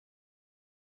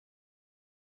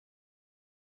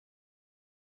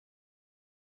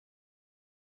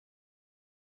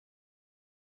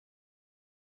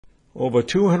Over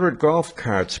 200 golf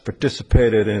carts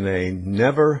participated in a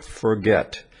Never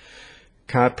Forget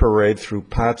kart parade through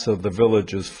parts of the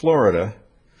Villages, Florida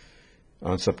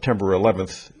on September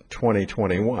 11th,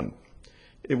 2021.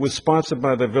 It was sponsored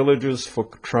by the Villages for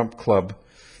Trump Club,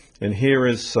 and here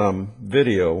is some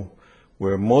video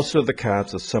where most of the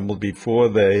carts assembled before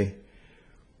they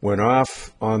went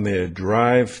off on their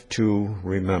drive to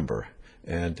remember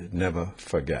and never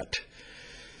forget.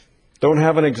 Don't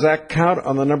have an exact count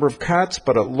on the number of carts,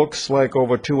 but it looks like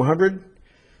over 200.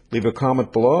 Leave a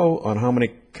comment below on how many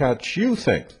carts you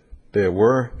think there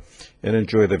were, and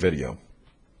enjoy the video.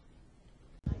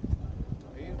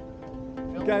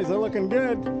 You guys are looking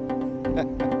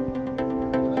good.